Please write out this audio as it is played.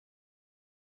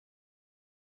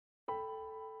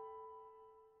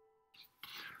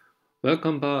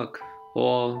Welcome back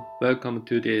or welcome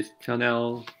to this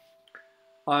channel.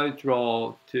 I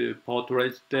draw two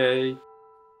portraits today.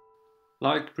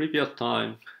 Like previous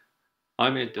time,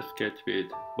 I made the sketch with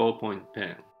ballpoint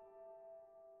pen.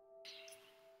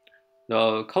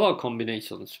 The color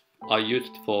combinations I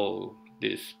used for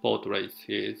this portrait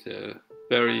is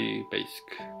very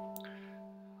basic,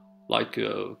 like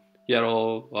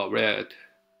yellow or red,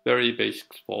 very basic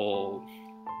for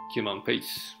human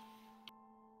face.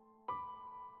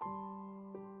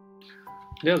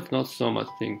 There's not so much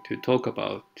thing to talk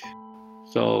about.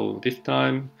 So this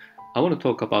time I want to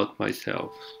talk about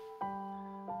myself.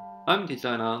 I'm a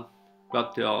designer,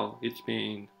 but it's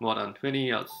been more than 20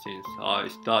 years since I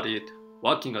started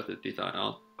working as a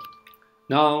designer.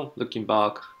 Now, looking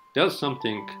back, there's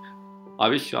something I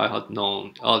wish I had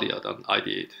known earlier than I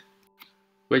did,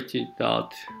 which is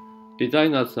that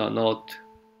designers are not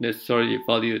necessarily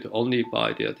valued only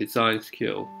by their design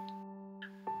skill.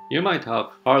 You might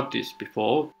have heard this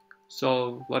before,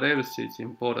 so what else is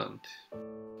important?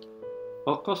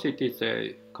 Of course, it is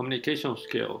a communication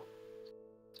skill.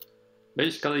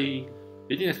 Basically,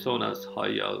 business owners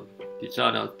hire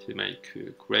designers to make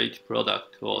great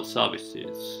products or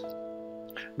services.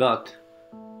 But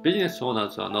business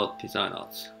owners are not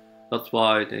designers. That's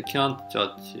why they can't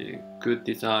judge good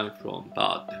design from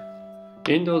bad.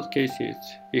 In those cases,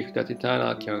 if the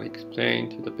designer can explain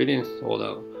to the business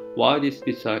owner why this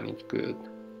design is good,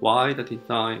 why the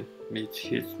design meets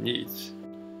his needs,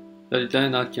 the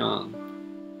designer can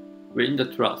win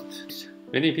the trust.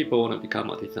 Many people want to become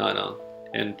a designer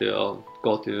and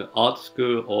go to art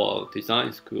school or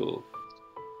design school.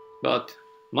 But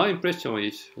my impression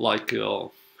is like they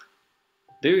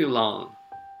will learn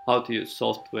how to use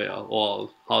software or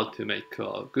how to make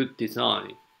a good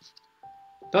design.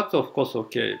 That's of course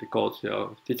okay because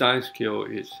design skill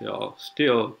is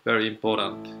still very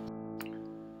important.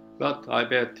 But I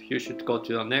bet you should go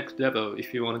to the next level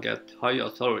if you want to get higher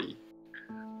salary.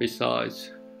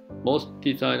 Besides, most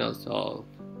designers are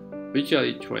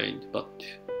visually trained but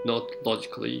not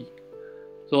logically.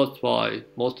 So that's why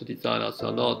most designers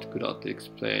are not good at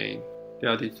explaining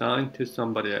their design to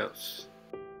somebody else.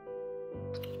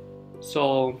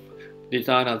 So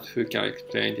designers who can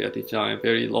explain their design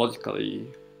very logically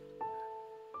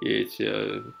is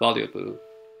valuable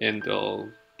and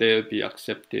they'll be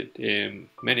accepted in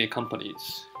many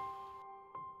companies.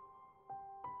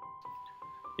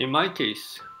 In my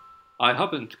case, I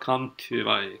haven't come to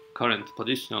my current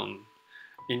position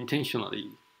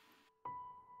intentionally.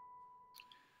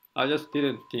 I just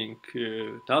didn't think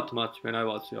that much when I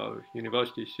was a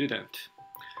university student.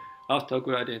 After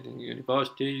graduating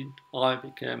university, I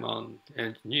became an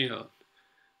engineer.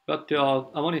 But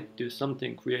I wanted to do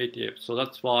something creative, so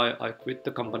that's why I quit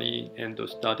the company and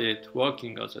started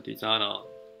working as a designer.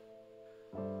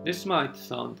 This might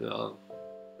sound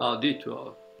a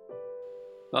detour,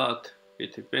 but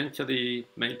it eventually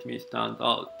made me stand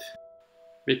out.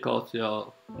 Because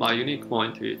my unique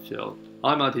point is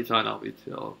I'm a designer with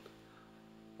a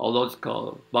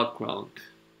logical background.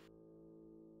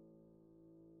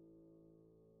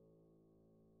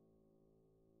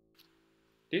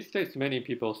 These days many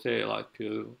people say like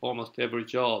almost every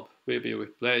job will be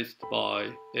replaced by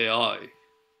AI.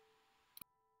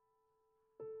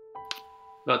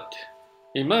 But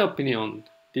in my opinion,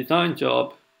 design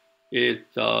job is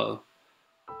the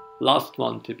last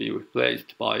one to be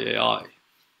replaced by AI.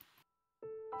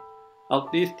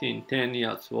 At least in 10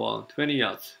 years or 20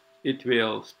 years, it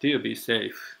will still be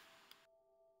safe.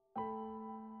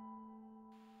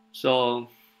 So,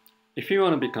 if you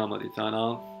want to become a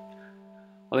designer,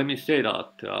 let me say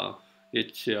that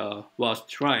it's worth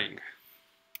trying.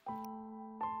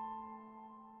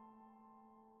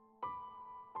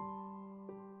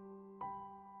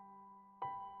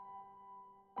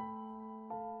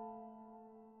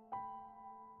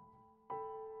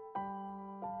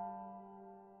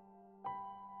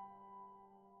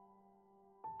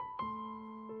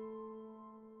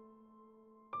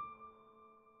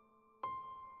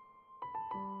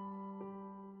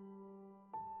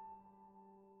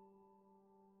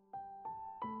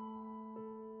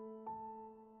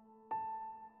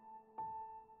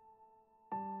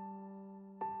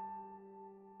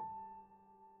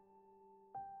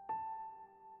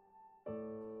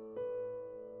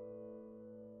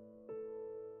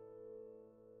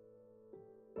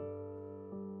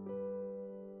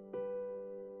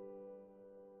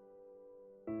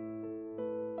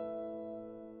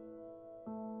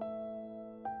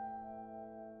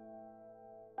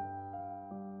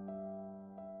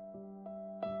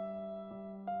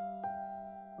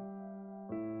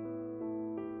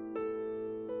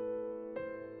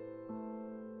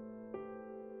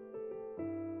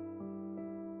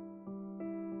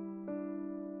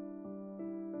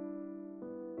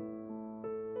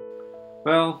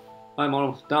 Well, I'm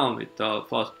almost done with the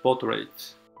first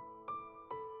portraits.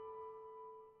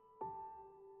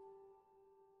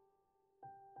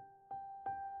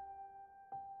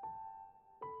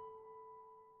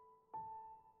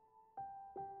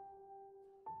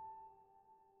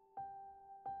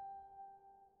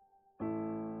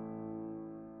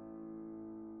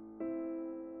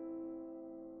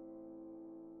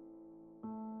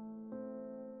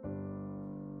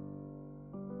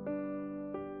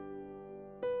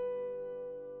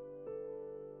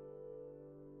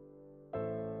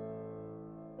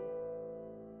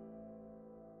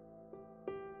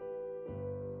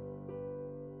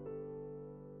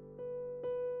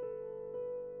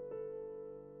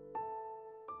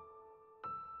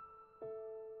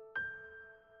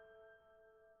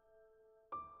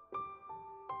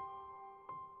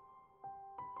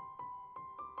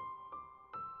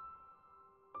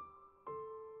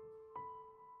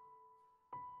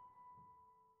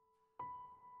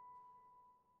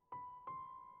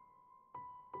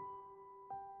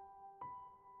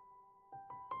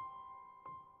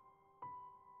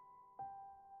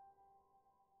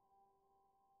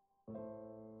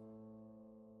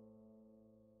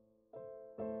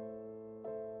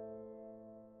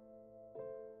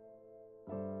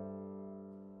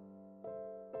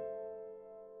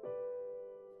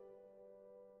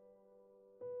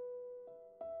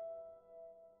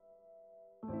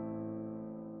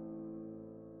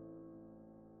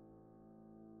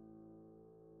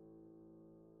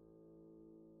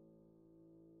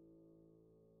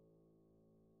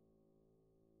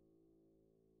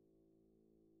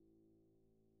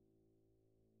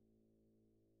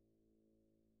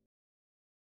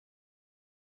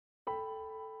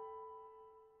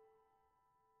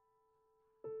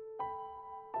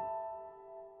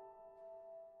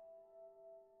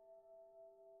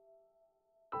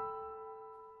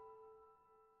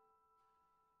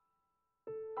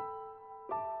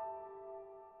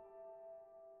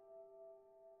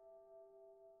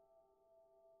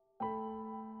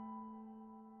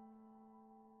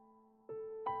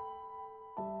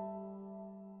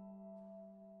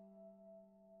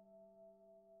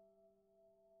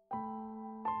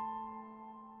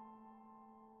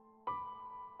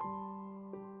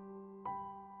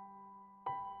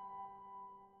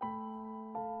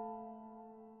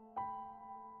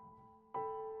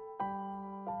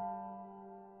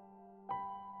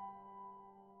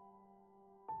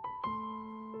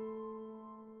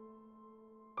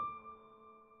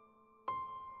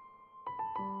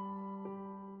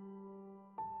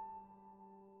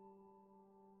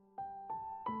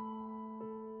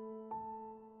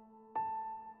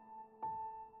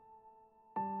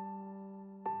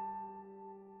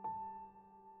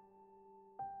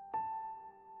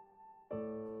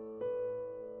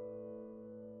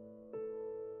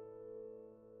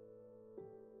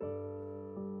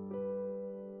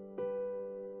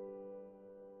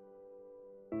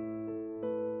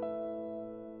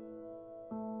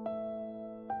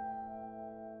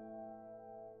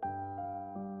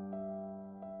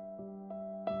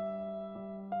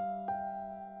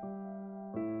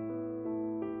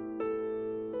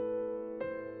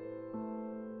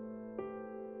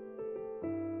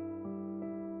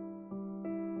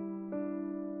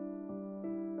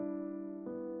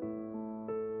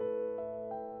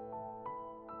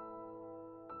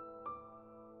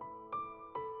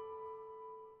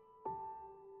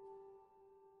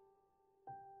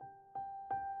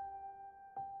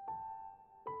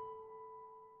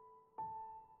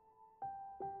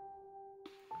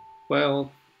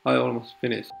 Well, I almost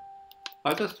finished.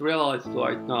 I just realized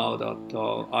right now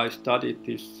that I studied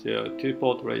these two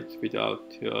portraits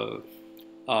without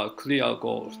a clear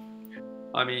goal.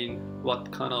 I mean, what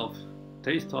kind of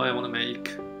taste I want to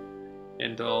make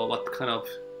and what kind of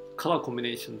color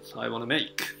combinations I want to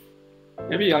make.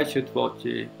 Maybe I should watch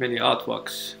many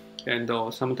artworks and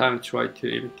sometimes try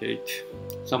to imitate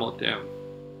some of them.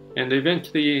 And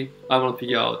eventually, I want to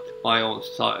figure out my own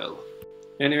style.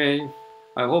 Anyway,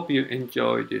 I hope you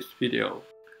enjoyed this video.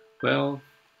 Well,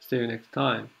 see you next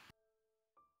time.